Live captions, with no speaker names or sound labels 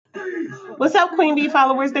What's up, Queen Bee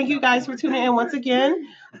followers? Thank you guys for tuning in once again.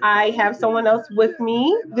 I have someone else with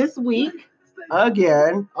me this week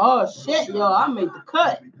again. Oh shit, yo! I made the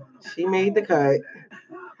cut. She made the cut.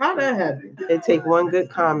 How that happen? It take one good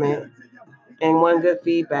comment and one good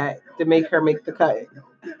feedback to make her make the cut.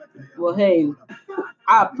 Well, hey,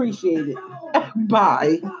 I appreciate it.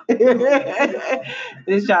 Bye.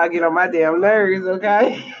 This y'all get on my damn nerves,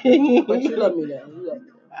 okay? But you love me though. You love me.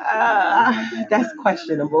 That's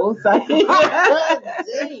questionable. So, so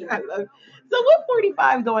what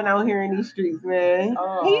 45 doing out here in these streets, man?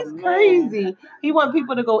 He's crazy. He want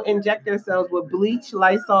people to go inject themselves with bleach,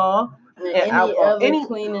 Lysol, and any alcohol. Other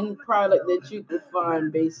cleaning product that you could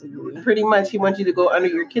find, basically. Pretty much, he wants you to go under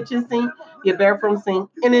your kitchen sink, your bathroom sink,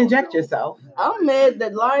 and inject yourself. I'm mad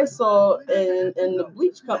that Lysol and the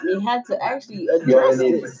bleach company had to actually address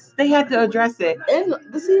this. They had to address it, and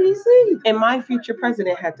the CDC and my future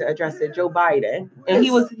president had to address it, Joe Biden, and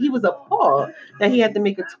he was appalled that he had to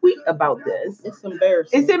make a tweet about this. It's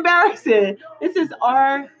embarrassing. It's embarrassing. This is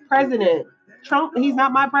our president, Trump. He's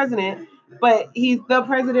not my president, but he's the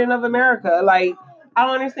president of America. Like, I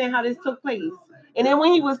don't understand how this took place. And then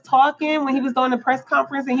when he was talking, when he was doing the press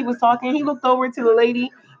conference and he was talking, he looked over to the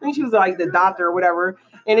lady. I think she was like the doctor or whatever.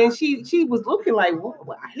 And then she was looking like,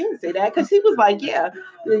 well, I didn't say that. Because he was like, yeah,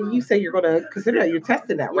 you say you're going to consider that. You're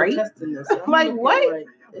testing that, right? You're testing this. Like, what? Like,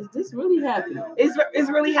 is this really happening? It's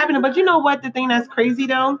really happening. But you know what? The thing that's crazy,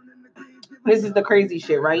 though? This is the crazy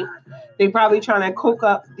shit, right? They probably trying to cook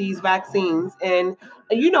up these vaccines. And,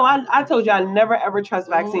 you know, I told you I never, ever trust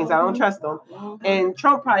vaccines. I don't trust them. And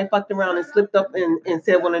Trump probably fucked around and slipped up and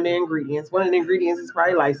said one of the ingredients. One of the ingredients is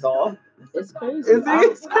probably Lysol. It's crazy.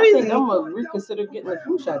 It's crazy. I think I'm going to reconsider getting a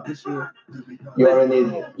flu shot this year. You're an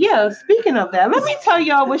idiot. Yeah, speaking of that, let me tell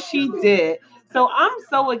y'all what she did. So I'm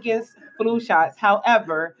so against flu shots.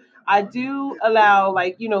 However, I do allow,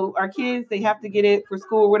 like, you know, our kids, they have to get it for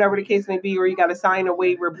school, whatever the case may be, or you got to sign a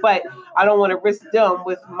waiver. But I don't want to risk them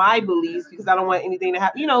with my beliefs because I don't want anything to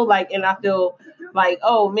happen, you know, like, and I feel like,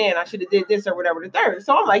 oh man, I should have did this or whatever the third.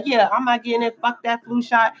 So I'm like, yeah, I'm not getting it. Fuck that flu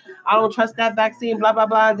shot. I don't trust that vaccine, blah, blah,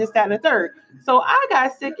 blah, this, that, and the third. So I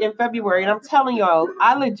got sick in February, and I'm telling y'all,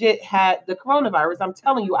 I legit had the coronavirus. I'm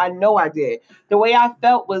telling you, I know I did. The way I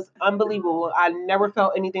felt was unbelievable. I never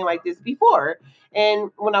felt anything like this before.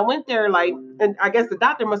 And when I went there, like, and I guess the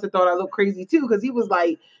doctor must have thought I looked crazy too, because he was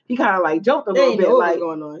like, he kind of like jumped a little bit, like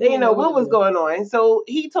they didn't know what was going on. So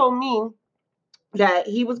he told me that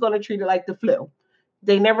he was going to treat it like the flu.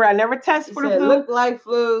 I never tested for the flu. Look like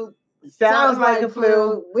flu. Sounds like a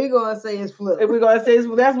flu. We're going to say it's flu. We're going to say it's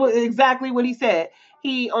flu. That's exactly what he said.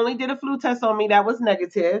 He only did a flu test on me that was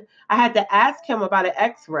negative. I had to ask him about an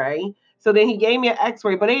x-ray. So then he gave me an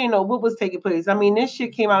x-ray, but they didn't know what was taking place. I mean, this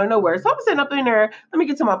shit came out of nowhere. So I'm sitting up in there. Let me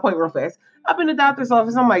get to my point real fast. Up in the doctor's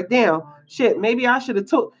office, I'm like, damn, shit, maybe I should have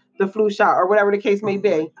took the flu shot or whatever the case may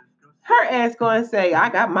be. Her ass going to say, I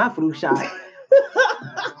got my flu shot.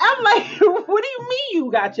 I'm like, what do you mean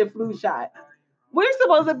you got your flu shot? We're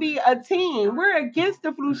supposed to be a team. We're against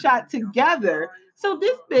the flu shot together. So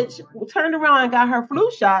this bitch turned around and got her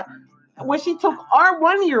flu shot when she took our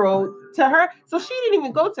 1-year-old to her. So she didn't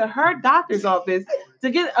even go to her doctor's office to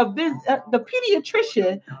get a visit. The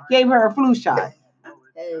pediatrician gave her a flu shot.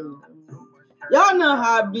 Hey, y'all know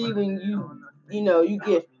how it be when you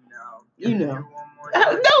get. No,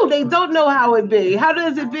 they don't know how it be. How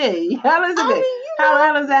does it be? How does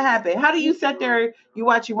that happen? How do you sit there, you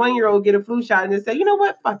watch your 1-year-old get a flu shot and then say, you know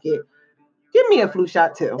what, fuck it. Give me a flu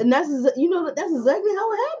shot too. And that's exactly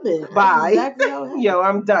how it happened. Bye. Exactly how it happened. Yo,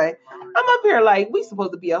 I'm done. I'm up here like we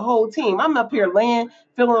supposed to be a whole team. I'm up here feeling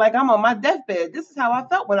like I'm on my deathbed. This is how I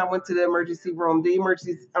felt when I went to the emergency room, the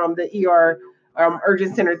ER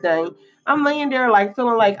urgent center thing. I'm laying there like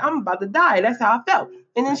feeling like I'm about to die. That's how I felt.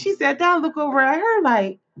 And then she sat down, look over at her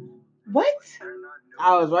like, what?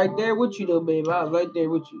 I was right there with you though, babe. I was right there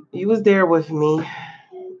with you. You was there with me.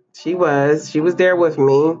 She was there with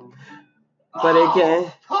me. But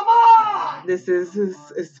again, come on! This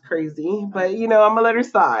is crazy. But you know, I'm gonna let her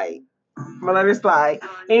slide.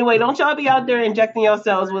 Anyway, don't y'all be out there injecting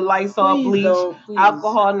yourselves with Lysol, bleach,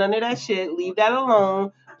 alcohol, none of that shit. Leave that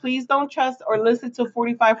alone. Please don't trust or listen to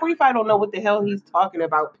 45. 45 don't know what the hell he's talking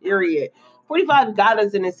about, period. 45 got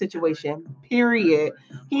us in this situation, period.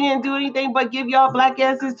 He didn't do anything but give y'all black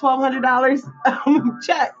asses $1,200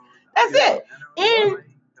 check. That's it. And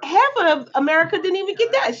half of America didn't even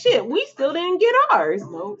get that shit. We still didn't get ours.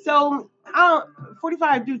 Nope. So I don't,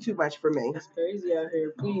 45 do too much for me. It's crazy out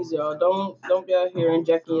here. Please, y'all, don't be out here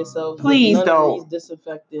injecting yourselves. Please with none don't. Of these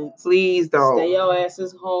disinfectants. Please don't. Stay your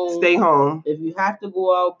asses home. Stay home. If you have to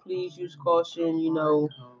go out, please use caution. You know,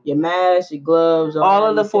 your mask, your gloves, all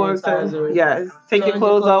of the forms. Yes. Take your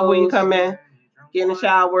clothes off when you come in. Get in the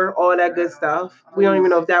shower. All that good stuff. We don't even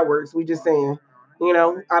know if that works. We just saying. You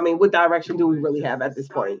know, I mean, what direction do we really have at this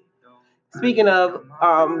point? Speaking of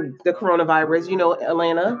the coronavirus, you know,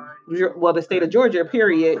 Atlanta, well, the state of Georgia,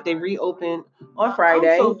 period, they reopened on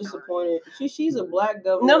Friday. I'm so disappointed. She's a black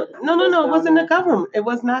governor. No. It wasn't the governor. It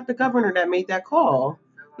was not the governor that made that call.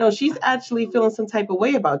 No, she's actually feeling some type of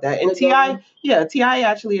way about that. And T.I.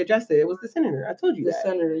 actually addressed it. It was the senator. I told you that. The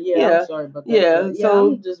senator, yeah. I'm sorry about that. Yeah,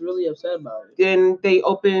 so I'm just really upset about it. Then they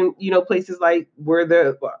open, you know, places like where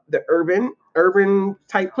the urban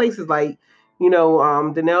type places like, you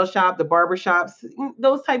know, the nail shop, the barber shops,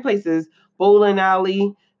 those type places, bowling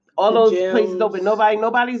alley, all those gyms. Places open.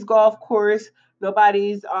 Nobody's golf course.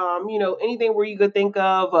 Nobody's, you know, anything where you could think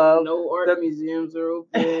of. No art museums are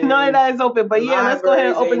open. None of that is open. But yeah, let's go ahead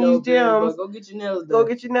and open these gyms. Go get your nails done. Go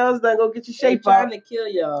get your nails done. Go get your shape up. They're trying to kill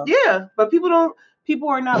y'all. Yeah, but people are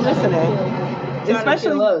not listening.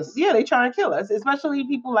 Especially us. Yeah, they trying to kill us. Especially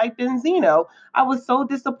people like Benzino. I was so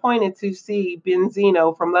disappointed to see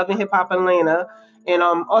Benzino from Love and Hip Hop Atlanta, and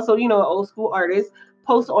also, you know, an old school artist,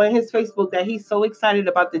 post on his Facebook that he's so excited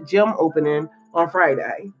about the gym opening on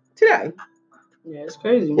Friday today. Yeah, it's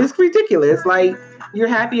crazy. It's ridiculous. Like, you're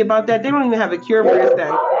happy about that. They don't even have a cure for this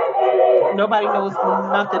thing. Nobody knows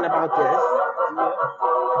nothing about this. Yeah.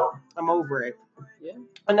 I'm over it. Yeah.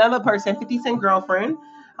 Another person, 50 Cent girlfriend.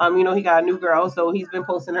 You know, he got a new girl, so he's been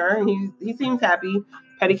posting her, and he seems happy.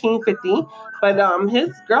 Petty King 50. But his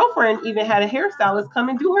girlfriend even had a hairstylist come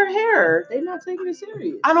and do her hair. They're not taking it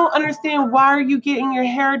serious. I don't understand, why are you getting your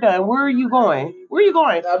hair done? Where are you going?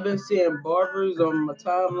 I've been seeing barbers on my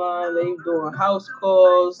timeline. They doing house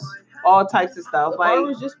calls. All types of stuff. The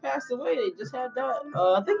barbers just passed away. They just had that.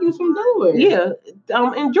 I think he was from Delaware. Yeah.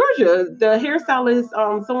 In Georgia, the hairstylist,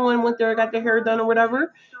 someone went there, got their hair done or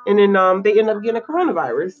whatever, and then they end up getting a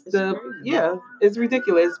coronavirus. It's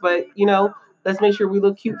ridiculous. But you know, let's make sure we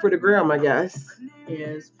look cute for the gram, I guess.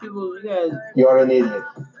 Yes, people, you guys. You're an idiot.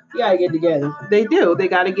 You gotta get together. They do. They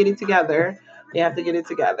gotta get it together. They have to get it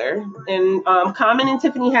together. And Common and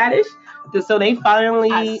Tiffany Haddish, so they finally,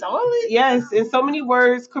 I saw it. Yes, in so many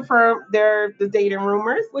words, confirmed the dating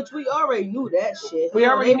rumors. Which we already knew that shit. We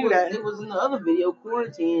already knew that. It was in the other video,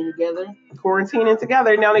 quarantining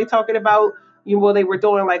together. Now they talking about, they were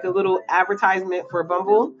doing like a little advertisement for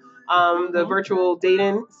Bumble, the virtual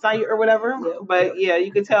dating site or whatever. Yeah. But yeah,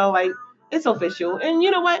 you could tell like it's official. And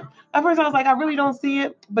you know what? At first I was like, I really don't see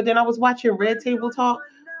it. But then I was watching Red Table Talk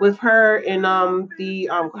with her and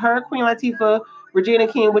her, Queen Latifah, Regina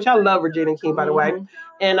King, which I love Regina King, by the way,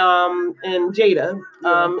 and Jada,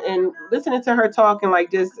 and listening to her talk and like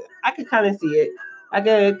just, I could kind of see it. I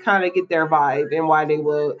could kind of get their vibe and why they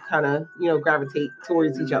will kind of, gravitate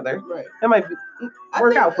towards each other. Right. That might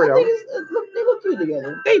work out for them. They look good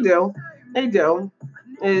together. They do.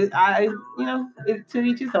 To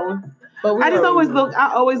each his own. But I always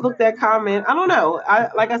looked at Common. I don't know.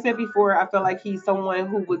 Like I said before, I feel like he's someone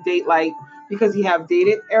who would date, like, because he have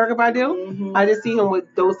dated Erykah Badu. Mm-hmm. I just see him with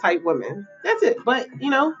those type women. That's it. But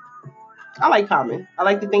I like Common. I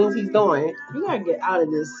like the things he's doing. You gotta get out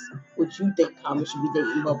of this. What you think Common should be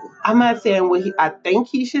dating Bubble? I'm not saying what I think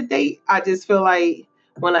he should date. I just feel like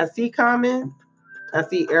when I see Common, I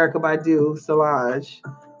see Erykah Badu, Solange,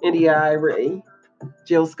 India Ray,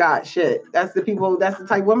 Jill Scott. Shit, that's the people. That's the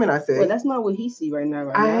type of women I see. Well, that's not what he see right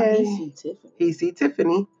now. He see Tiffany. He see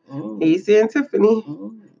Tiffany. Mm. He's seeing Tiffany.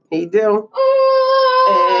 Mm. He do.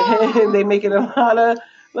 And they making a lot of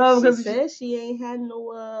love. She said she ain't had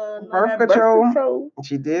no birth control.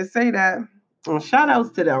 She did say that. And shout outs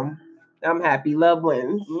to them. I'm happy. Love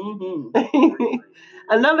wins. Mm-hmm.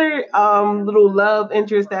 Another little love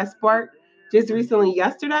interest that sparked just recently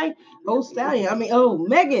yesterday. Megan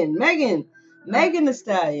Thee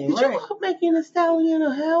Stallion. Did you call Megan Thee Stallion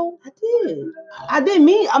a hell? I did. I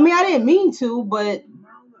didn't mean to, but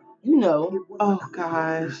Oh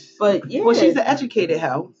gosh. But yeah. Well, she's an educated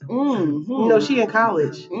hoe. Mm-hmm. She in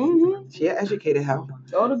college. Mm-hmm. She an educated hoe.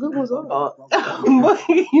 All the good ones are.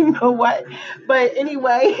 You know what? But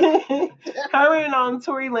anyway, her and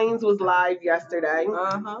Tory Lanez was live yesterday.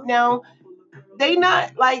 Uh-huh. Now, they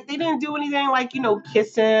didn't do anything like,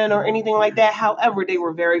 kissing or anything like that. However, they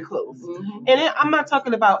were very close. Mm-hmm. And I'm not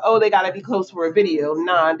talking about, they got to be close for a video.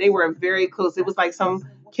 Nah, they were very close. It was like some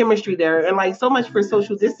chemistry there. And like so much for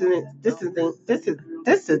social distancing. What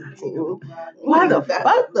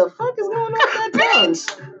the fuck is going on with that tongue?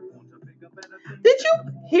 Did you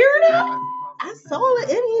hear that? I saw it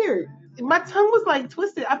in here. My tongue was like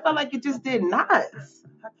twisted. I felt like it just did knots.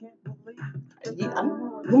 Let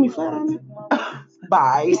me flat on it.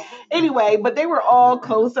 Bye. Anyway, but they were all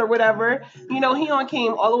close or whatever. Heon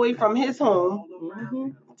came all the way from his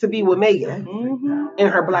home to be with Megan in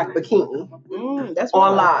her black bikini. That's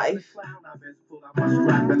on live.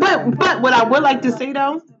 But what I would like to say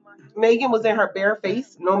though, Megan was in her bare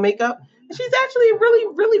face, no makeup. She's actually a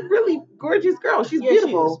really, really, really gorgeous girl. She's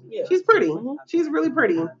beautiful. She's pretty. She's really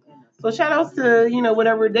pretty. So shout outs to,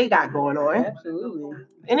 whatever they got going on. Absolutely.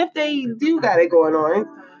 And if they do got it going on,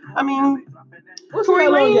 I mean, we'll see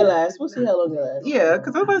how long it lasts. Yeah,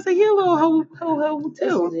 because I was about to say, he a little ho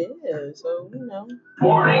too. Yeah, so,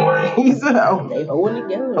 He's a hoe. They hoeing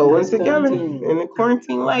together. Hoeing together. In the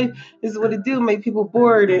quarantine life, this is what it do. Make people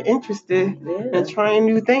bored and interested and trying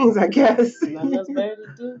new things, I guess. Nothing else better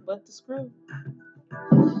to do but to screw.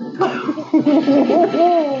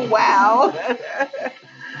 Wow.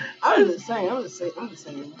 I'm just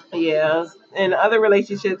saying. Yeah. And other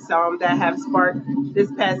relationships that have sparked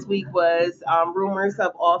this past week was rumors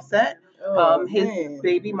of Offset. His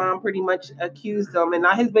baby mom pretty much accused him, and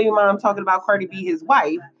not his baby mom, I'm talking about Cardi B, his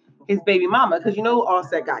wife, his baby mama, because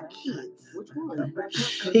Offset got kids. Which one?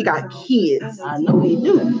 He got kids. I know he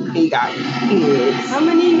do. He got kids. How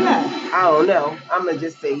many you got? I don't know. I'm gonna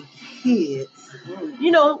just say kids.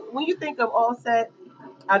 When you think of Offset,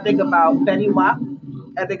 I think about Fetty Wap.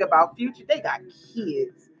 I think about Future. They got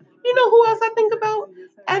kids. You know who else I think about?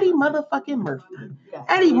 Eddie motherfucking Murphy.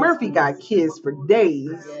 Eddie Murphy got kids for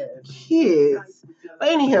days. Kids. But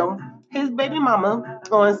anyhow, his baby mama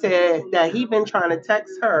said that he been trying to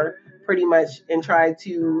text her pretty much and try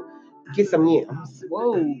to get some yams.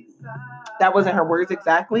 Whoa. That wasn't her words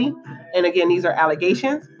exactly. And again, these are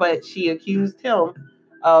allegations, but she accused him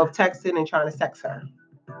of texting and trying to sex her.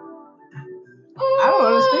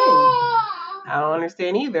 I don't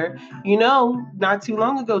understand either. Not too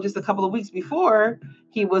long ago, just a couple of weeks before,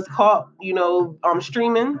 he was caught,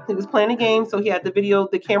 streaming. He was playing a game, so he had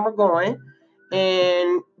the camera going.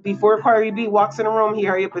 And before Cardi B walks in the room, he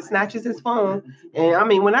hurry up and snatches his phone. And I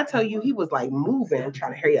mean, when I tell you he was like moving,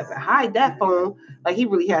 trying to hurry up and hide that phone, like he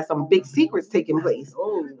really had some big secrets taking place.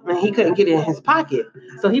 And he couldn't get it in his pocket.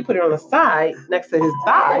 So he put it on the side next to his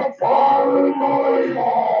thigh.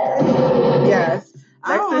 Yes.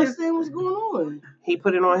 I don't understand what's going on. He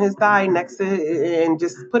put it on his thigh next to it and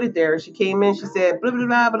just put it there. She came in, she said, blah, blah,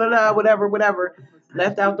 blah, blah, blah, whatever.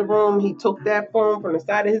 Left out the room. He took that phone from the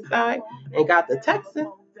side of his thigh and got the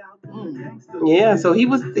texting. Yeah, so he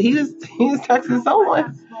was texting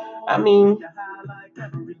someone. I mean,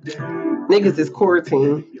 niggas is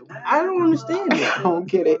quarantine. I don't understand it. I don't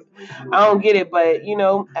get it, but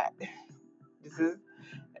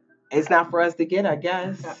it's not for us to get, I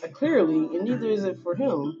guess. Clearly, and neither is it for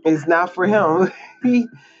him. It's not for him.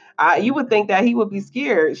 You would think that he would be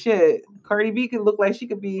scared. Shit, Cardi B could look like she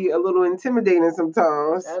could be a little intimidating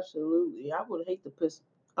sometimes. Absolutely, I would hate to piss.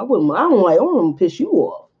 I don't want to piss you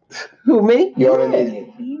off. Who, me? Yeah.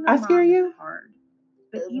 I scare you.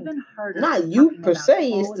 But even harder. Not you per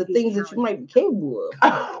se. It's the things that you might be capable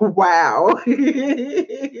of. Wow.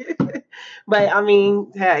 But I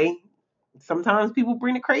mean, hey. Sometimes people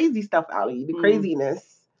bring the crazy stuff out of you, the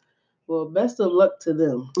craziness. Well, best of luck to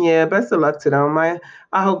them. Yeah, best of luck to them. I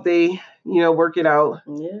hope they, work it out.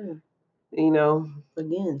 Yeah.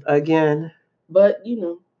 Again. But,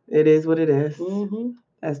 it is what it is. Mm-hmm.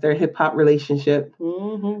 That's their hip hop relationship.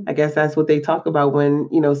 Mm-hmm. I guess that's what they talk about when,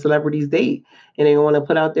 celebrities date. And they don't want to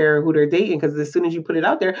put out there who they're dating, because as soon as you put it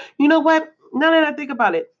out there, you know what? Now that I think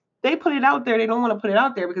about it, they put it out there. They don't want to put it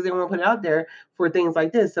out there because they want to put it out there for things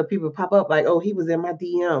like this. So people pop up like, oh, he was in my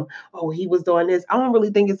DM. Oh, he was doing this. I don't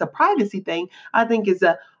really think it's a privacy thing. I think it's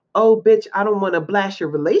oh, bitch, I don't want to blast your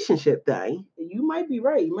relationship thing. You might be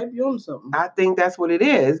right. You might be on something. I think that's what it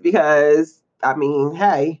is because, I mean,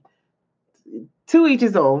 hey, to each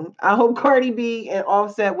his own. I hope Cardi B and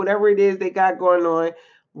Offset, whatever it is they got going on,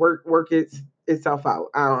 work itself out.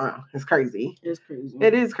 I don't know. It's crazy. It's crazy.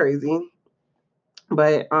 It is crazy.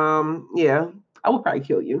 But, yeah, I would probably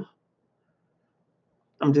kill you.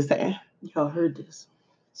 I'm just saying. Y'all heard this.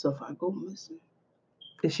 So if I go missing.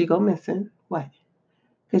 If she go missing, what?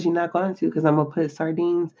 Because you're not going to, because I'm going to put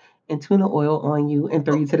sardines and tuna oil on you and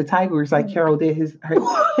throw you to the tigers like Carol did her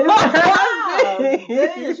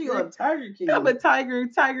Damn, she on Tiger King. I'm a Tiger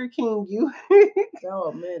King, you.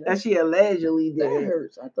 Oh, man. That she allegedly did. That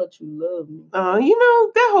hurts. I thought you loved me.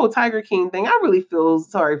 That whole Tiger King thing, I really feel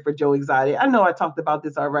sorry for Joe Exotic. I know I talked about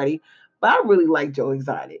this already, but I really like Joe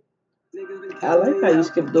Exotic. I like how you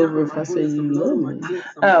skipped over if I say you love me.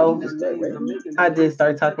 Oh, You just start writing. I did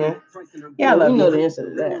start talking. Yeah, I Yeah, we love know you. the answer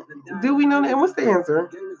to that. Do we know that? What's the answer?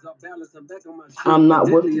 I'm not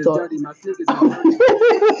worth the talk.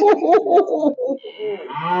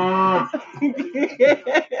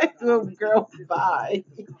 Oh, girl, bye.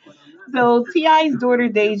 So Ti's daughter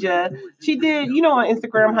Deja, she did, on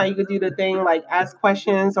Instagram how you could do the thing like ask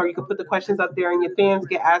questions, or you could put the questions up there and your fans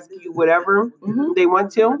can ask you whatever Mhm. they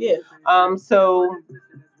want to. Yeah. So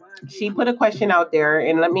she put a question out there,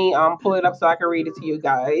 and let me pull it up so I can read it to you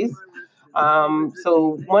guys.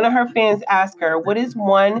 So one of her fans asked her, "What is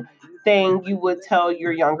one thing you would tell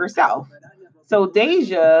your younger self?" So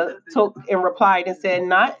Deja took and replied and said,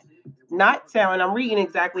 "Not sound." I'm reading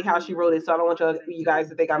exactly how she wrote it, so I don't want you guys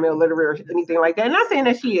to think I'm illiterate or anything like that. And not saying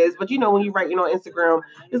that she is, but when you write, on Instagram,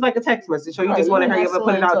 it's like a text message, so you Right, just you want to ain't hurry got up and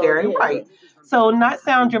put it out so-and-so, there, yeah, right? right. So not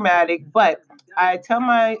sound dramatic, but I tell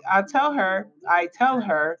her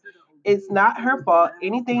it's not her fault.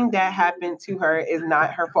 Anything that happened to her is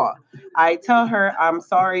not her fault. I tell her I'm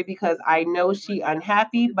sorry because I know she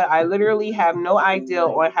unhappy, but I literally have no idea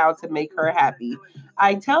on how to make her happy.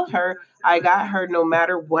 I tell her I got her no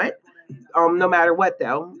matter what. No matter what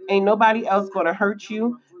though. Ain't nobody else gonna hurt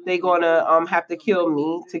you. They gonna have to kill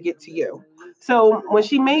me to get to you. So when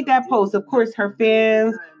she made that post, of course her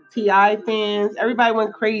fans, Ti fans, everybody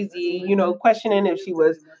went crazy, questioning if she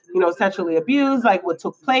was, sexually abused, like what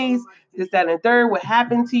took place, this, that, and third, what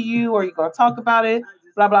happened to you, are you gonna talk about it?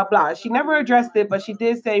 Blah blah blah. She never addressed it, but she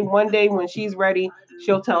did say one day when she's ready,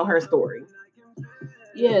 she'll tell her story.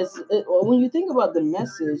 Yes, when you think about the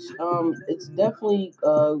message, it's definitely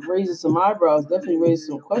raises some eyebrows, definitely raises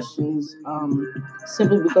some questions,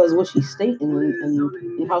 simply because what she's stating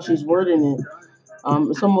and how she's wording it.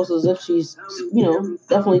 It's almost as if she's,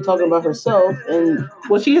 definitely talking about herself. And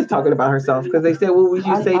Well, she is talking about herself because they said, "What would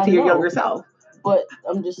you say I to your know. younger self?" But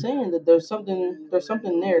I'm just saying that there's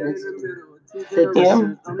something there that's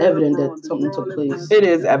Yeah. evident that something took place. It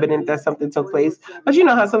is evident that something took place. But you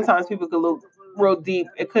know how sometimes people could look real deep.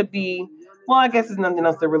 It could be, well, I guess there's nothing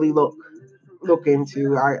else to really look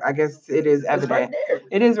into. I guess it is It's right evident. there.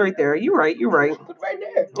 It is right there. You're right. You're right. Put it right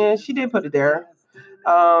there. Yeah, she did put it there.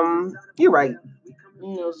 You're right.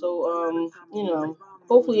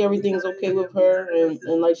 Hopefully everything's okay with her,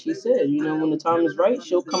 and like she said, when the time is right,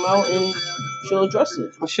 she'll come out and she'll address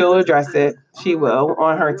it. She'll address it. She will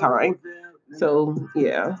on her time. So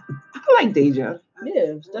yeah, I like Deja.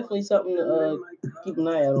 Yeah, it's definitely something to keep an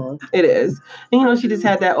eye out on. It is. And she just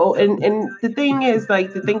had that. Oh, and the thing is,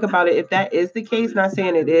 like, to think about it, if that is the case, not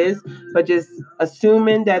saying it is, but just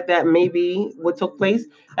assuming that may be what took place,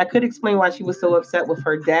 that could explain why she was so upset with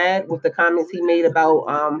her dad, with the comments he made about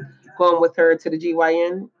going with her to the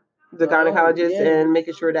GYN, the gynecologist, yeah. and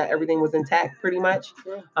making sure that everything was intact, pretty much.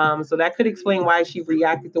 Sure. So that could explain why she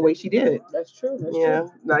reacted the way she did. That's true. Yeah,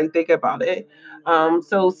 now you think about it.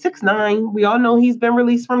 So 6ix9ine, we all know he's been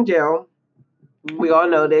released from jail. We all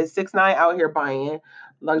know this. 6ix9ine out here buying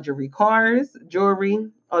luxury cars, jewelry,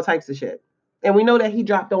 all types of shit. And we know that he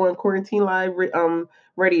dropped on Quarantine Live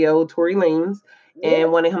radio, Tory Lanez,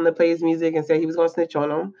 and wanted him to play his music and said he was going to snitch on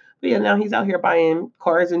him. But yeah, now he's out here buying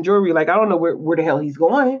cars and jewelry. Like, I don't know where the hell he's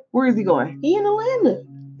going. Where is he going? He in Atlanta.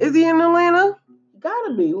 Is he in Atlanta?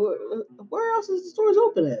 Gotta be. Where else is the stores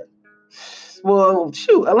open at? Well,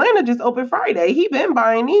 shoot, Atlanta just opened Friday. He been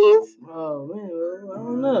buying these. Oh man, well, I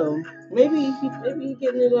don't know. Maybe he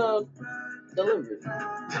getting it delivered.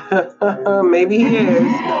 Maybe he is.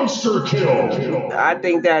 Monster kill. I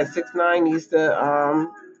think that 6ix9ine needs to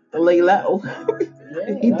lay low.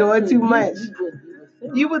 Yeah, He's doing too much.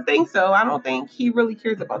 You You would think so. I don't think he really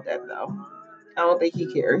cares about that though. I don't think he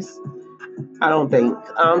cares. I don't think.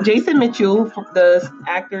 Jason Mitchell, the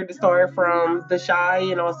actor, the star from The Chi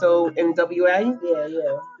and also NWA.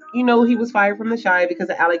 Yeah. He was fired from The Chi because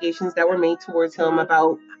of allegations that were made towards him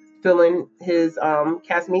about filling his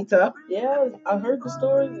castmates up. Yeah, I heard the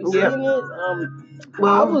story. Yeah. Seen it.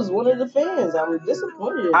 Well, I was one of the fans. I was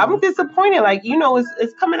disappointed. I'm disappointed. Like,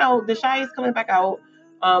 it's coming out. The Chi is coming back out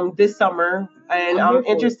this summer, and I'm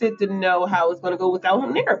interested to know how it's going to go without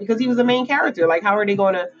him there because he was a main character. Like, how are they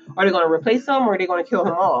going to replace him, or are they going to kill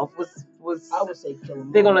him off? I would say kill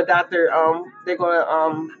him. They're going to Dr.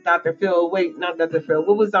 Phil. Wait, not Dr. Phil.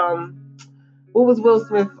 What was Will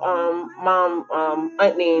Smith's mom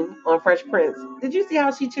aunt name on Fresh Prince? Did you see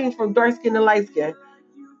how she changed from dark skin to light skin?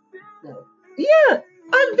 No. Yeah,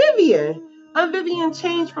 Aunt Vivian. Aunt Vivian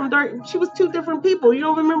changed from dark. She was two different people. You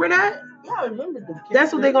don't remember that? Yeah, I remember the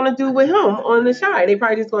That's what they're gonna do with him on The Chi. They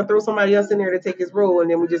probably just gonna throw somebody else in there to take his role,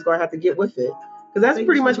 and then we're just gonna have to get with it. Because that's Think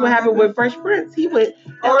pretty this much is what gonna happened happen? with Fresh Prince. He went,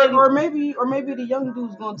 that lady- Or maybe the young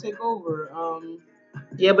dude's gonna take over.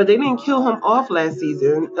 yeah, but they didn't kill him off last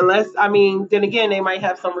season. Unless, I mean, then again, they might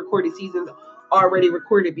have some recorded seasons already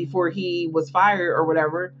recorded before he was fired or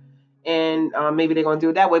whatever. And maybe they're going to do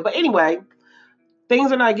it that way. But anyway,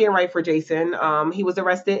 things are not getting right for Jason. He was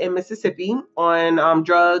arrested in Mississippi on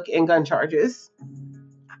drug and gun charges.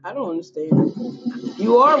 I don't understand.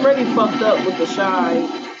 You already fucked up with the Shy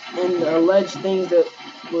and the alleged things that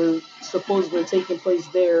were supposedly taking place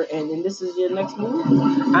there, and then this is your next move.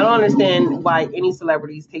 I don't understand why any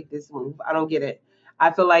celebrities take this move. I don't get it.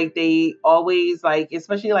 I feel like they always, like,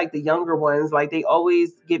 especially like the younger ones, like they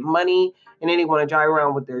always get money and then they want to drive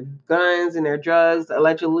around with their guns and their drugs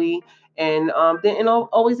allegedly, and then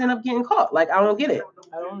always end up getting caught. Like, I don't get it.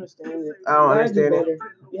 I don't understand it. I don't You gotta do understand it.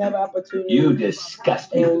 better. You have an opportunity You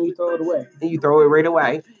disgust me. and you throw it away. And you throw it right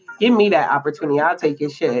away. Give me that opportunity. I'll take your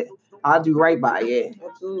shit. I'll do right by it.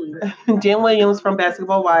 Absolutely. Jen Williams from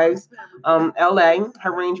Basketball Wives, LA,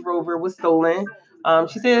 her Range Rover was stolen.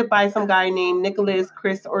 She said by some guy named Nicholas,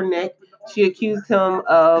 Chris, or Nick. She accused him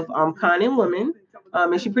of conning women.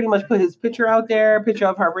 And she pretty much put his picture out there, picture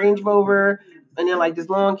of her Range Rover, and then like this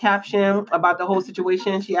long caption about the whole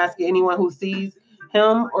situation. She asked anyone who sees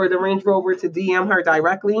him or the Range Rover to DM her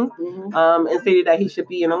directly, and stated that he should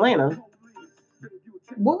be in Atlanta.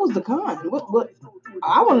 What was the con? What?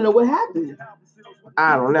 I want to know what happened.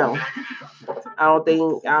 I don't know. I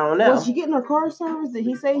don't know. Was she getting her car service? Did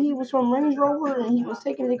he say he was from Range Rover and he was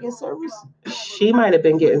taking it to get service? She might have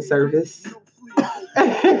been getting service.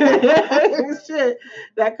 Shit,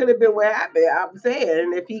 that could have been what happened. I'm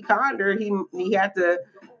saying if he conned her, he had to,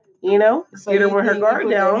 So get her you with her think he guard put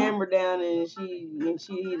the down. hammer down and she just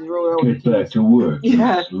rolled over. Get back to work,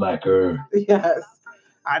 Yeah. slacker. Yes,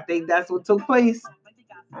 I think that's what took place.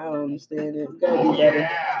 I don't understand it. Gotta be better.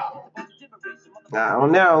 I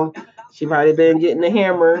don't know. She probably been getting the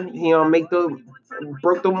hammer. He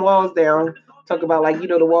broke them walls down. Talk about like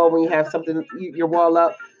the wall when you have something your wall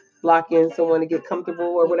up, blocking someone to get comfortable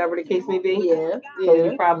or whatever the case may be. Yeah, So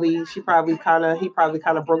yeah. he probably kind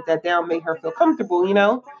of broke that down, made her feel comfortable,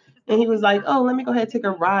 And he was like, "Oh, let me go ahead and take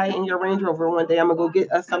a ride in your Range Rover one day. I'm gonna go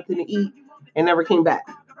get us something to eat," and never came back.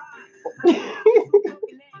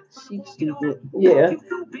 She's stupid. Yeah,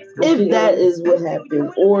 If that is what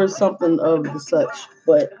happened, or something of the such,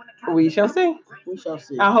 but we shall see. we shall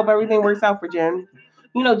see. I hope everything works out for Jen.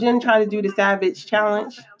 Jen tried to do the Savage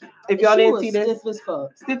Challenge. If y'all She didn't was see this, stiff as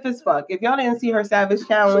fuck. stiff as fuck. If y'all didn't see her Savage She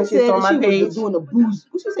Challenge, said it's on that my she page. was doing the bougie.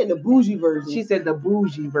 What she said, the bougie version. She said the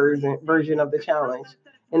bougie version of the challenge.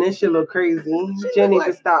 And this shit look crazy. She Jen look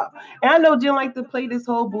needs to stop. And I know Jen like to play this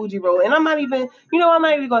whole bougie role. And I'm not even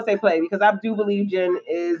gonna say play because I do believe Jen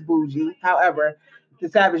is bougie. However, the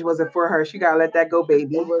Savage wasn't for her. She gotta let that go,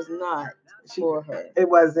 baby. It was not for her. It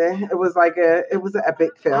wasn't. It was an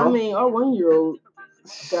epic fail. I mean, our 1-year-old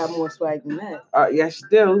got more swag than that. Yes, she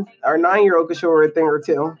do. Our 9-year-old could show her a thing or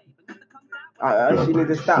two. She need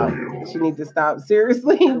to stop. She need to stop.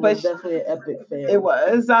 Seriously, It but was definitely an epic fail. it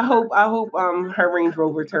was. I hope her Range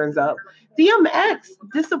Rover turns up. DMX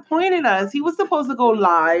disappointed us. He was supposed to go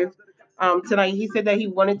live tonight. He said that he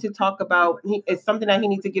wanted to talk about it's something that he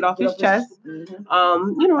needs to get off his chest. Mhm.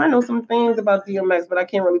 I know some things about DMX, but I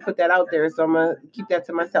can't really put that out there, so I'm gonna keep that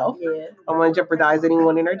to myself. Yeah. I want to jeopardize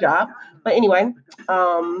anyone in their job. But anyway,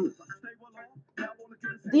 DMX.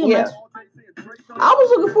 yeah. I was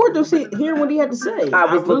looking forward to hearing what he had to say. I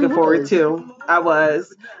was really looking forward was. to.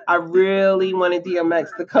 I really wanted DMX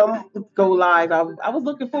to go live. I was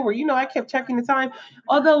looking forward. I kept checking the time.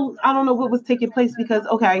 Although I don't know what was taking place because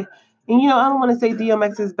okay, and I don't want to say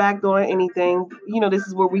DMX is backdooring anything. This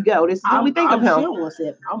is where we go. This is what we think of him. She don't want to say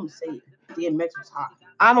it. I'm gonna say it. DMX was hot.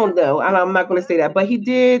 I don't know, and I'm not going to say that, but he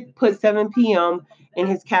did put 7 p.m. in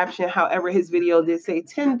his caption. However, his video did say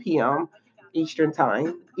 10 p.m. Eastern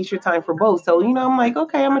time for both. So, I'm like,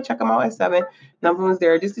 okay, I'm going to check him out at 7. Nothing was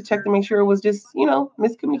there just to check to make sure it was just,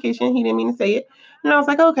 miscommunication. He didn't mean to say it. And I was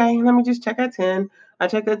like, okay, let me just check at 10. I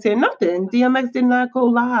checked at 10. Nothing. DMX did not go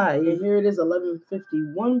live. And here it is,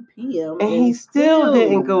 11:51 p.m. And he still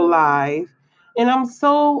didn't go live. And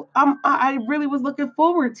I really was looking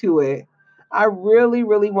forward to it. I really,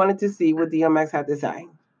 really wanted to see what DMX had to say.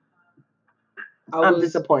 I'm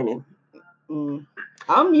disappointed. You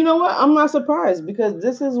know what? I'm not surprised because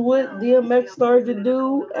this is what DMX started to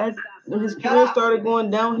do when his career started going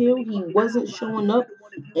downhill. He wasn't showing up,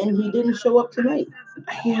 and he didn't show up tonight.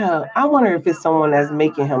 Yeah, I wonder if it's someone that's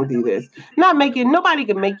making him do this. Nobody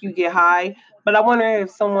can make you get high, but I wonder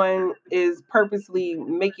if someone is purposely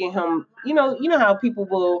making him. You know how people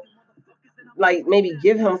will like maybe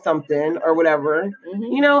give him something or whatever.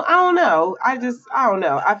 Mhm. You know, I don't know. I don't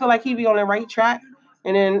know. I feel like he'd be on the right track.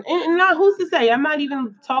 And then, and not who's to say? I'm not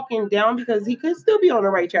even talking down because he could still be on the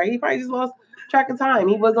right track. He probably just lost track of time.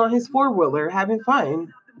 He was on his 4-wheeler having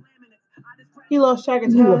fun. He lost track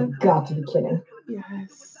of You time. have got to be kidding.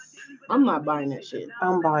 Yes, I'm not buying that shit.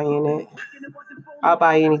 I'm buying it. I'll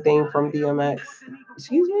buy anything from DMX.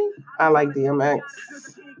 Excuse me? I like DMX.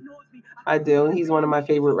 I do. He's one of my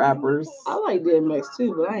favorite rappers. I like DMX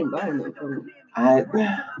too, but I ain't buying it from him.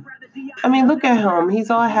 I mean, look at him. He's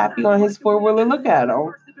all happy on his 4-wheeler. Look at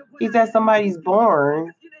him. He's at somebody's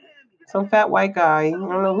barn. Some fat white guy. I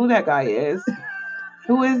don't know who that guy is.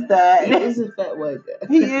 Who is that? He's a fat white guy.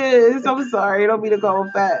 He is. I'm sorry. I don't mean to call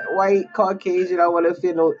him fat, white, Caucasian. I don't want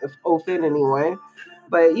to offend anyone.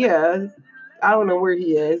 But yeah, I don't know where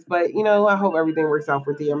he is. But, you know, I hope everything works out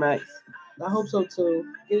for DMX. I hope so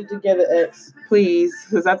too. Get it together, X. Please,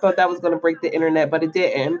 because I thought that was going to break the internet, but it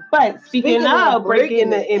didn't. But speaking of breaking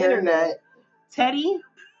the internet, Teddy,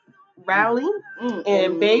 Riley,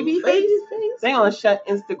 and Babyface, they gonna shut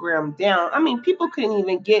Instagram down. I mean, people couldn't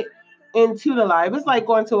even get into the live. It's like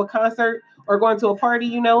going to a concert or going to a party,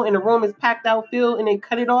 you know, and the room is packed out, filled, and they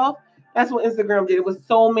cut it off. That's what Instagram did. It was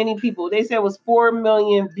so many people. They said it was 4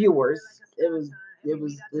 million viewers. It was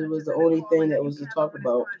the only thing that was to talk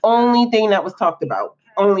about. Only thing that was talked about.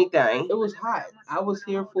 Only thing. It was hot. I was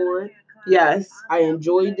here for it. Yes. I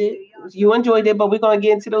enjoyed it. You enjoyed it, but we're going to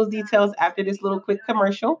get into those details after this little quick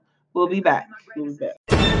commercial. We'll be back.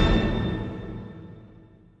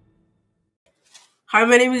 Hi,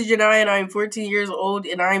 my name is Janai, and I'm 14 years old,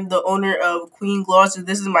 and I'm the owner of Queen Gloss, and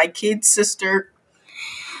this is my kid sister.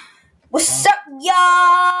 What's up,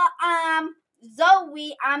 y'all? I'm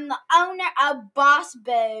Zoe. I'm the owner of Boss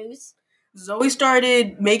Bows. Zoe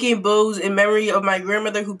started making bows in memory of my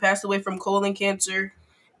grandmother who passed away from colon cancer.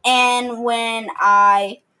 And when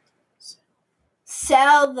I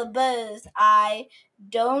sell the bows, I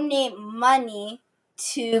donate money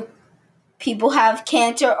to people who have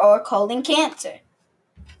cancer or colon cancer.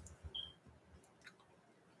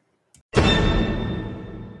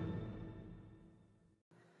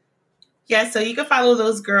 Yeah, so you can follow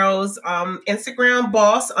those girls. Instagram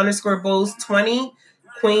boss_bows20,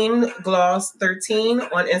 Queen Gloss 13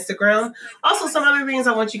 on Instagram. Also, some other things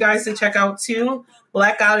I want you guys to check out too.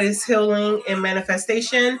 Blackout is Healing and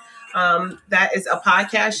Manifestation. That is a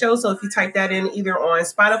podcast show. So if you type that in either on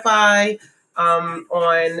Spotify,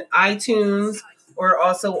 on iTunes, or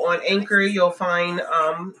also on Anchor, you'll find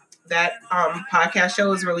that podcast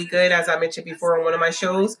show is really good. As I mentioned before on one of my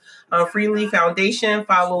shows, Freely Foundation,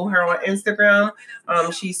 follow her on Instagram.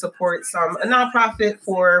 She supports a nonprofit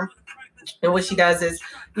and what she does is,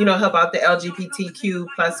 you know, help out the LGBTQ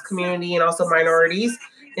plus community and also minorities.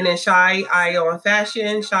 And then Shy I on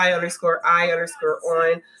Fashion,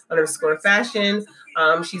 Shy_I_on_fashion.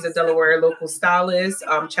 She's a Delaware local stylist.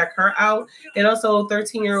 Check her out. And also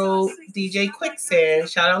 13-year-old DJ Quicksand.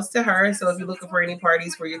 Shout outs to her. So if you're looking for any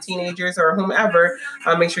parties for your teenagers or whomever,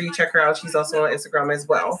 make sure you check her out. She's also on Instagram as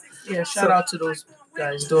well. Yeah, shout out to those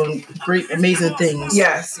guys doing great, amazing things.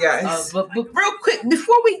 Yes. But real quick,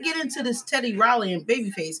 before we get into this Teddy Riley and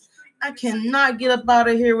Babyface, I cannot get up out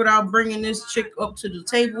of here without bringing this chick up to the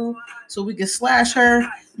table so we can slash her.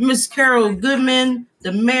 Miss Carol Goodman,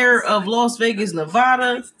 the mayor of Las Vegas,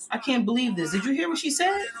 Nevada. I can't believe this. Did you hear what she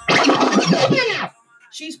said?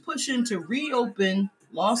 She's pushing to reopen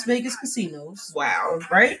Las Vegas casinos. Wow.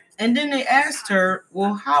 Right? And then they asked her,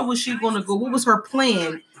 well, how was she going to go? What was her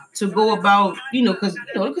plan to go about, you know, because, you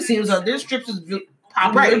know, the casinos out there, strips is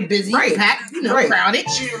popular, busy, packed, you know, crowded.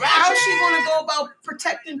 How's she going to go about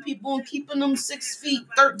protecting people and keeping them 6 feet,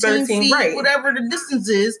 13 feet, whatever the distance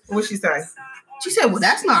is? What'd she say? She said, well,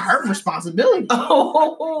 that's not her responsibility.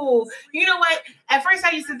 Oh, you know what? At first,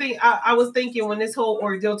 I used to think, I was thinking when this whole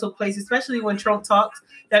ordeal took place, especially when Trump talked,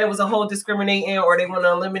 that it was a whole discriminating or they want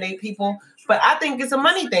to eliminate people. But I think it's a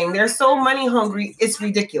money thing. They're so money hungry. It's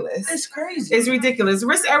ridiculous. It's crazy. It's ridiculous.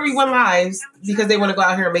 Risk everyone's lives because they want to go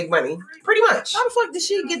out here and make money. Pretty much. How the fuck did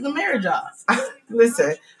she get the mayor job?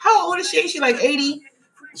 Listen, how old is she? Is she like 80?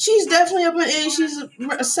 She's definitely up in age. She's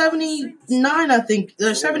 79, I think.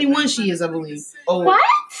 71 she is, I believe. Oh. What?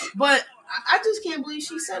 But I just can't believe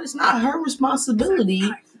she said it's not her responsibility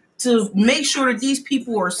to make sure that these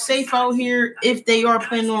people are safe out here if they are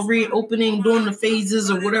planning on reopening, doing the phases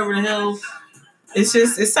or whatever the hell. It's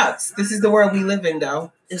just, it sucks. This is the world we live in,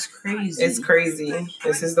 though. It's crazy. It's crazy.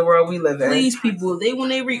 This is the world we live in. Please, people, when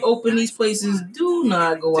they reopen these places, do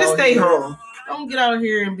not go out. Just stay home. Don't get out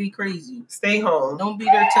here and be crazy. Stay home. Don't be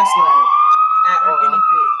their test lab at all. Guinea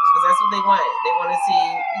pigs. Because that's what they want. They want to see.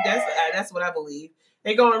 That's what I believe.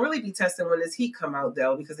 They're going to really be testing when this heat come out,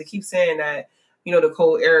 though, because they keep saying that, the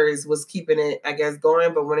cold areas was keeping it, I guess,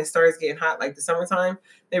 going. But when it starts getting hot, like the summertime,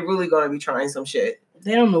 they're really going to be trying some shit.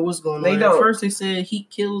 They don't know what's going on. They don't. At first they said heat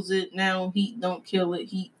kills it. Now heat don't kill it.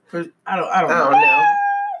 I don't know.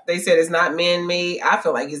 They said it's not man-made. I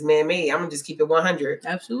feel like it's man-made. I'm going to just keep it 100.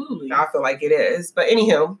 Absolutely. I feel like it is. But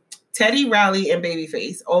anywho, Teddy Riley and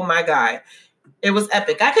Babyface. Oh, my God. It was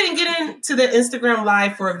epic. I couldn't get into the Instagram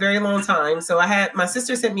live for a very long time. So my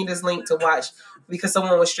sister sent me this link to watch because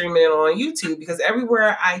someone was streaming it on YouTube, because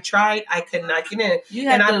everywhere I tried, I could not get in. You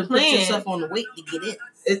had to put yourself on the wait to get in.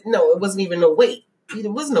 It wasn't even no wait.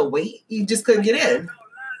 There was no wait. You just couldn't get in.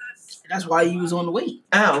 That's why you was on the wait.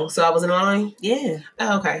 Oh, so I was in line? Yeah.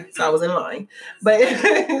 Oh, okay. So I was in line. But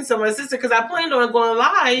so my sister, because I planned on going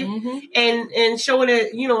live and showing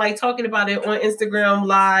it, like talking about it on Instagram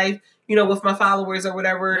live, with my followers or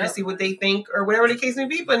whatever, to see what they think or whatever the case may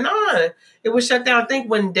be. But nah, it was shut down. I think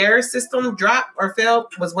when their system dropped or fell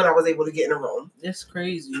was when I was able to get in the room. That's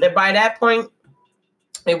crazy. And by that point,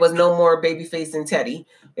 it was no more Babyface and Teddy.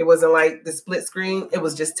 It wasn't like the split screen. It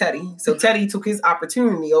was just Teddy. So Teddy took his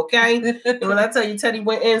opportunity, okay? And when I tell you Teddy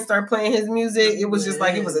went in, started playing his music, it was just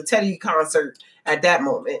like it was a Teddy concert at that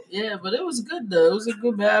moment. Yeah, but it was good, though. It was a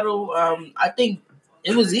good battle. I think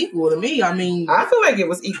it was equal to me. I mean, I feel like it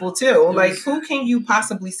was equal, too. Like, who can you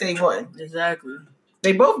possibly say won? Exactly.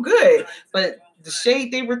 They both good, but the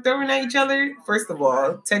shade they were throwing at each other, first of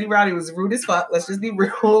all, Teddy Riley was rude as fuck. Let's just be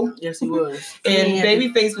real. Yes, he was. And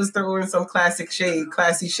Babyface was throwing some classy shade.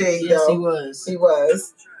 Yes, he was. He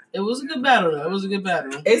was. It was a good battle, though. It was a good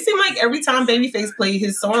battle. It seemed like every time Babyface played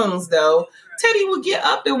his songs, though, Teddy would get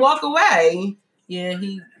up and walk away. Yeah,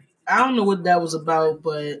 I don't know what that was about,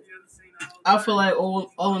 but I feel like all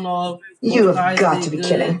in all, you have got to be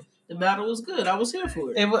kidding. The battle was good. I was here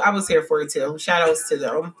for it. I was here for it, too. Shout outs to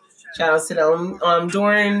them.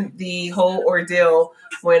 During the whole ordeal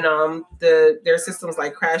when their systems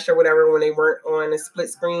like crashed or whatever, when they weren't on a split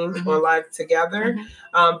screen on live together,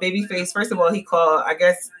 Babyface, first of all, he called. I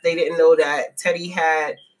guess they didn't know that Teddy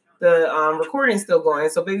had the recording still going.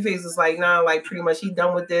 So Babyface was like, nah, like pretty much he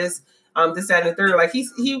done with this, this, that, and the third. Like he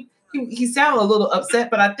sounded a little upset,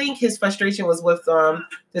 but I think his frustration was with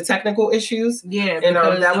the technical issues. Yeah, and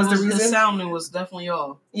that was the reason. The sounding was definitely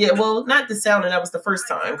off. Yeah, well, not the sounding. That was the first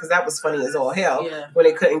time, because that was funny as all hell. Yeah. When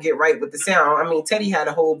they couldn't get right with the sound. I mean, Teddy had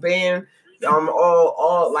a whole band,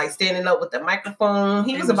 all like standing up with the microphone.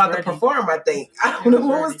 He was about to perform. I think I don't know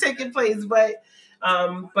what was taking place, but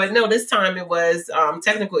no, this time it was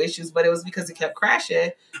technical issues, but it was because it kept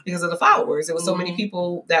crashing because of the followers. There was so many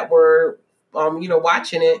people that were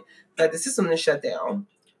watching it that the system was shut down.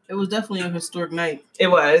 It was definitely a historic night. It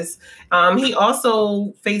was. He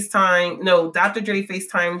also Dr. Dre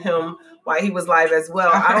FaceTimed him while he was live as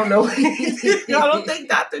well. I don't know. I don't think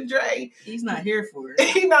Dr. Dre. He's not here for it.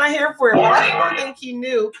 He's not here for it. I don't think he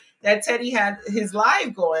knew that Teddy had his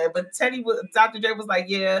live going. But Dr. Dre was like,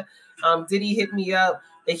 yeah, Diddy hit me up.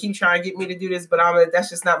 They keep trying to get me to do this, but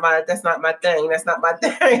that's not my thing. That's not my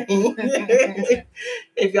thing.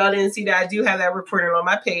 If y'all didn't see that, I do have that reporting on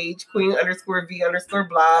my page, Queen_V_blog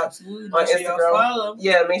on Instagram.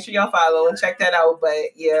 Yeah, make sure y'all follow and check that out.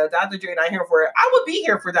 But yeah, Dr. Dre not here for it. I would be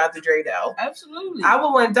here for Dr. Dre though. Absolutely. I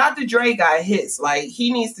would, when Dr. Dre got hits, like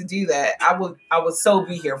he needs to do that. I would so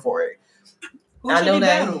be here for it. I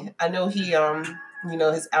know he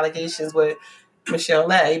his allegations with Michelle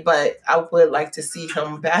Lay, but I would like to see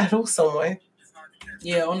him battle someone.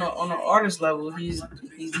 Yeah, on an artist level, he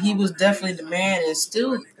was definitely the man, and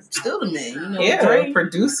still the man. Dre,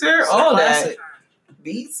 producer, all that,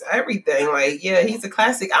 beats, everything. Like, yeah, he's a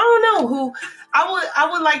classic. I don't know who I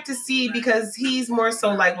would like to see, because he's more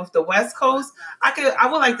so like with the West Coast. I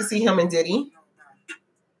would like to see him and Diddy.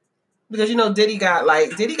 Because Diddy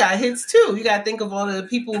got hits too. You gotta think of all the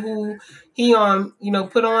people who he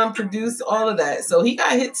put on, produced, all of that. So he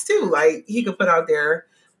got hits too. Like he could put out there.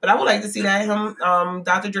 But I would like to see that him,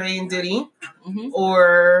 Dr. Dre and Diddy,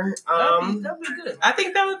 or that'd be good. I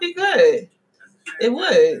think that would be good. It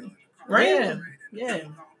would, right? Yeah.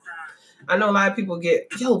 I know a lot of people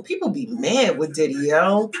people be mad with Diddy,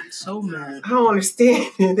 So mad. I don't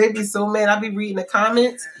understand. They be so mad. I be reading the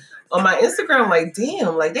comments on my Instagram, like,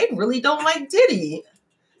 damn, like they really don't like Diddy.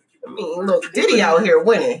 I mean, look, Diddy out here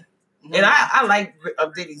winning, and I like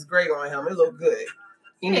Diddy's gray on him. It look good.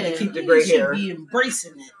 He need to keep the gray hair. He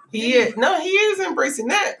embracing it. He is embracing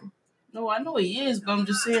that. No, I know he is, but I'm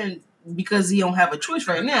just saying because he don't have a choice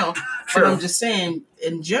right now. True. But I'm just saying,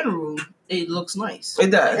 in general, it looks nice.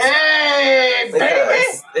 It does. Hey, baby!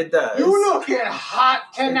 It does. You looking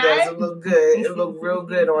hot tonight? It does. It look good. It look real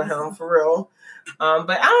good on him, for real. But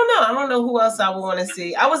I don't know. I don't know who else I would want to see.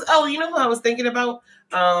 You know who I was thinking about?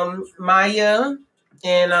 Maya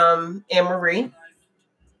and Anne-Marie.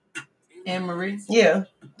 Anne-Marie? Yeah.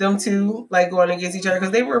 Them two like going against each other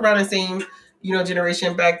because they were around the same,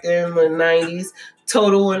 generation back then in the 90s.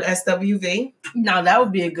 Total and SWV. No, that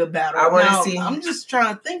would be a good battle. I want to see. I'm just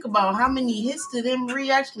trying to think about how many hits did Anne-Marie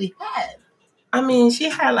actually have. I mean, she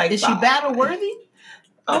had like Is 5. she battle worthy?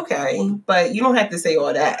 Okay, but you don't have to say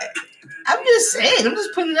all that. I'm just saying. I'm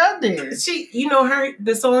just putting it out there. She,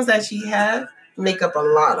 the songs that she had make up a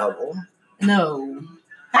lot of them. No.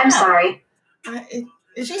 I'm sorry.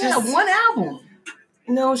 She had one album.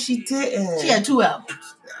 No, she didn't. She had 2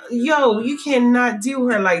 albums. Yo, you cannot do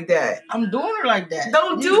her like that. I'm doing her like that.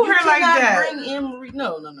 Don't do her like that. Bring Anne-Marie.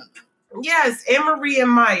 No. Yes, Anne-Marie and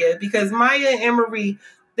Maya, because Maya and Anne-Marie,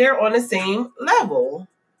 they're on the same level.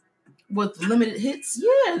 With limited hits?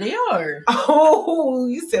 Yeah, they are. Oh,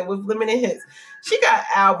 you said with limited hits. She got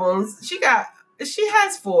albums. She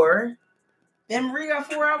has 4. Anne-Marie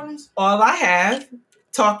got 4 albums? All I Have,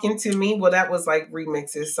 Talking to Me. Well, that was like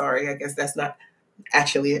remixes. Sorry, I guess that's not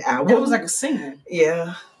actually an album. It was like a single.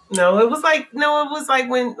 Yeah. No, it was like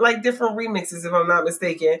when like different remixes, if I'm not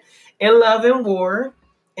mistaken. In Love and War.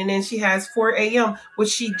 And then she has 4 AM, which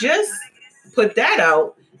she just put that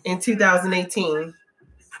out in 2018.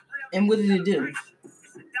 And what did it do?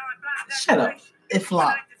 Shut up. It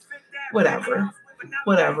flopped. Whatever.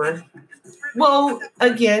 Well,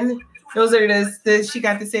 again, those are she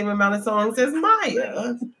got the same amount of songs as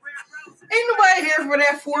Maya. Ain't nobody here for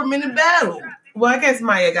that 4-minute battle. Well, I guess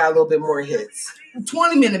Maya got a little bit more hits.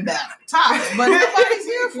 20-minute battle. Tops, but nobody's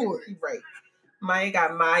here for it. Right. Maya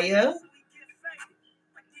got Maya.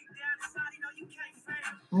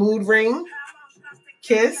 Mood Ring.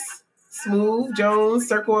 Kiss. Smooth. Jones.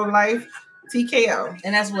 Circle of Life. TKO.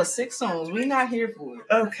 And that's 6 songs. We're not here for it.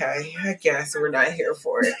 Okay. I guess we're not here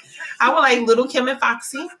for it. I would like Little Kim and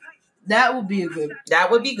Foxy. That would be good. That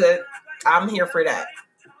would be good. I'm here for that.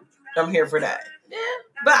 Yeah.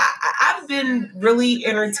 But I've been really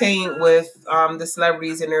entertained with the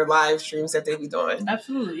celebrities and their live streams that they be doing.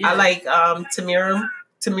 Absolutely. Yeah. I like Tamira,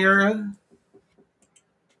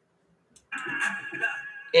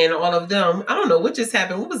 and all of them. I don't know what just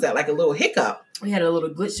happened. What was that? Like a little hiccup. We had a little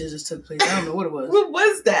glitch that just took place. I don't know what it was. What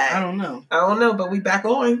was that? I don't know. But we back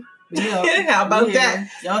on. Yeah. How about that?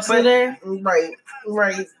 Y'all still there? Right.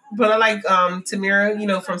 But I like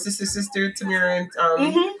Tamira, from Sister, Tamira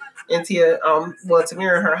and Tia.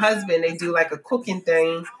 Tamira and her husband, they do like a cooking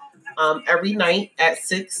thing every night at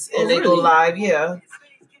 6, and they go live. Yeah.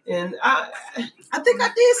 And I think I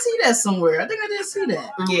did see that somewhere.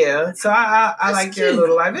 Yeah. So I like cute. their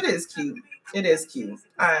little live. It is cute.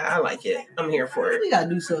 I like it. I'm here for it. We gotta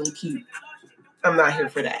do something cute. I'm not here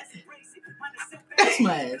for that. That's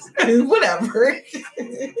my ass. Whatever.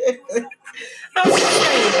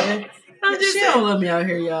 I'm just saying. She don't love me out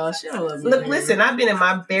here, y'all. She don't love me. Look, listen, I've been in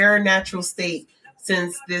my bare natural state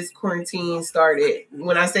since this quarantine started.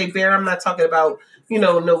 When I say bare, I'm not talking about,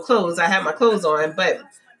 no clothes. I have my clothes on, but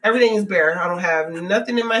everything is bare. I don't have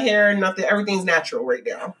nothing in my hair, nothing. Everything's natural right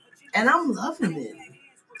now. And I'm loving it.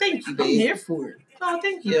 Thank you, I'm babe. here for it. Oh,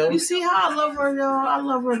 thank you. You see how I love her, y'all? I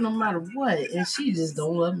love her no matter what. And she just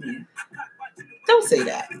don't love me. Don't say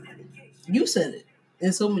that. You said it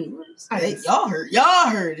in so many words. Y'all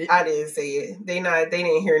heard it. I didn't say it. They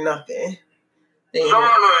didn't hear nothing. They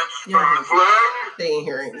didn't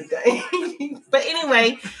hear anything. But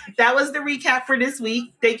anyway, that was the recap for this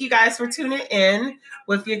week. Thank you guys for tuning in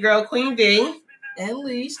with your girl Queen V. And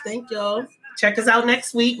Leash. Thank y'all. Check us out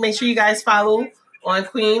next week. Make sure you guys follow on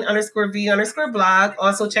Queen_V_blog.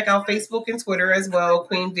 Also check out Facebook and Twitter as well,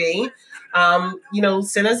 Queen V.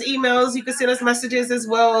 Send us emails. You can send us messages as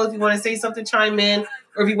well if you want to say something, chime in,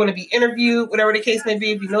 or if you want to be interviewed, whatever the case may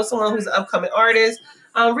be. If you know someone who's an upcoming artist,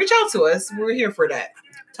 reach out to us. We're here for that.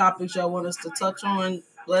 Topics y'all want us to touch on,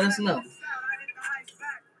 let us know.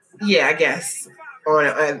 Yeah, I guess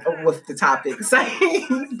on with the topics. But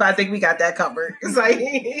I think we got that covered.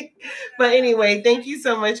 But anyway, thank you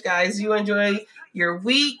so much, guys. You enjoy your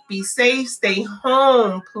week. Be safe. Stay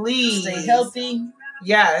home, please. Stay healthy.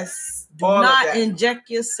 Yes. Do not inject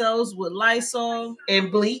yourselves with Lysol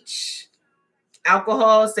and bleach.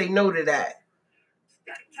 Alcohol. Say no to that.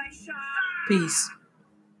 Peace.